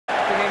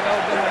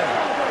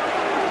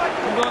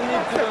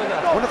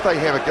wonder if they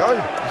have a go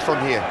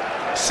from here.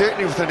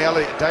 Certainly within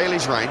Elliot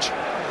Daly's range.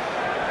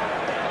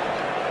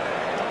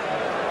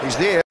 He's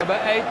there. Number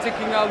 8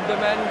 taking out the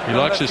man. He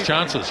likes his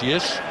chances,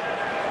 yes.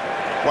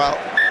 Well,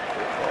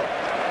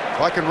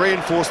 I can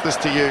reinforce this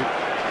to you,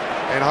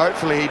 and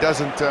hopefully he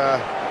doesn't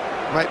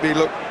make me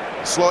look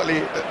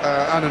slightly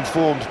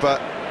uninformed,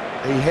 but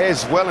he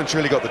has well and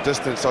truly got the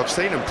distance. I've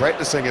seen him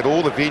practicing at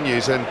all the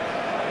venues, and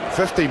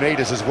 50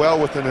 metres is well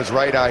within his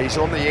radar. He's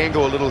on the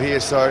angle a little here,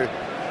 so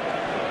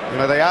you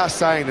know, they are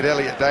saying that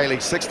Elliot Daly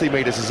 60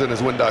 metres is in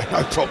his window,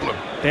 no problem.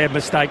 Bad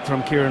mistake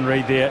from Kieran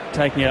Reid there,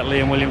 taking out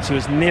Liam Williams, who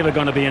was never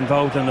going to be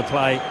involved in the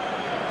play.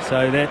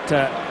 So that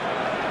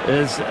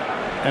is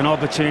an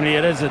opportunity.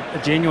 It is a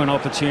genuine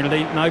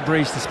opportunity. No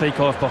breeze to speak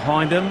of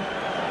behind him,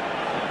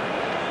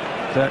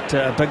 but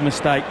a big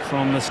mistake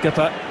from the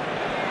skipper.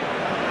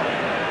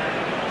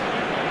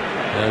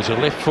 There's a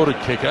left-footed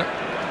kicker,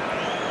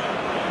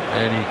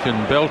 and he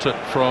can belt it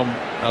from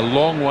a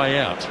long way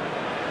out.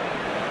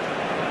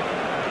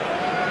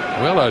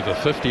 Well over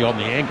 50 on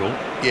the angle.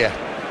 Yeah.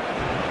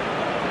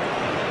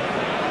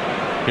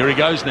 Here he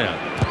goes now.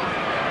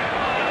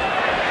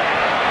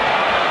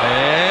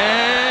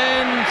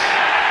 And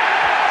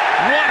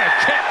what a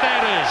cat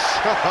that is!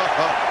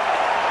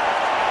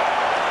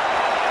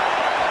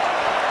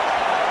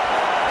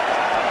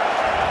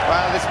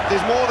 Well,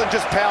 there's more than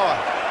just power.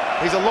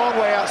 He's a long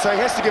way out, so he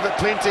has to give it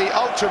plenty.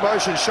 Ultra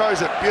motion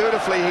shows it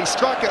beautifully. He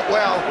struck it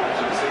well,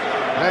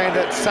 and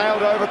it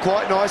sailed over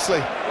quite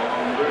nicely.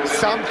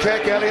 Some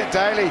kick. Elliot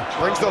Daly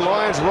brings the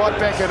Lions right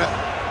back in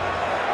it.